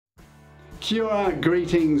Kia ora,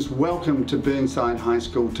 greetings, welcome to Burnside High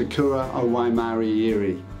School, Te Kura o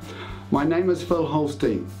Waimarie. My name is Phil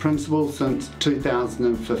Holstein, Principal since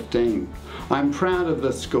 2015. I'm proud of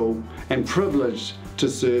this school and privileged to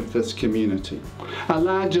serve this community. A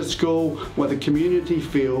larger school with a community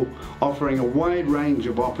feel, offering a wide range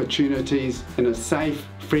of opportunities in a safe,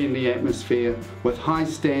 friendly atmosphere with high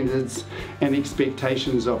standards and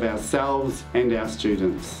expectations of ourselves and our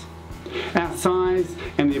students. Our size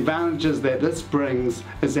and the advantages that this brings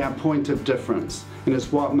is our point of difference and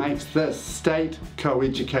is what makes this state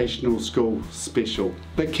co-educational school special.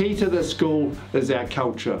 The key to this school is our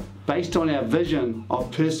culture, based on our vision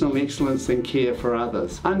of personal excellence and care for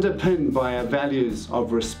others, underpinned by our values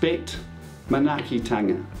of respect,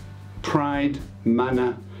 manaakitanga, pride,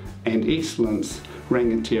 mana and excellence,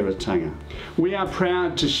 rangatiratanga. We are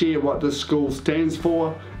proud to share what this school stands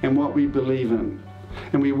for and what we believe in,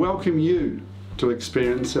 and we welcome you to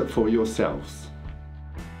experience it for yourselves.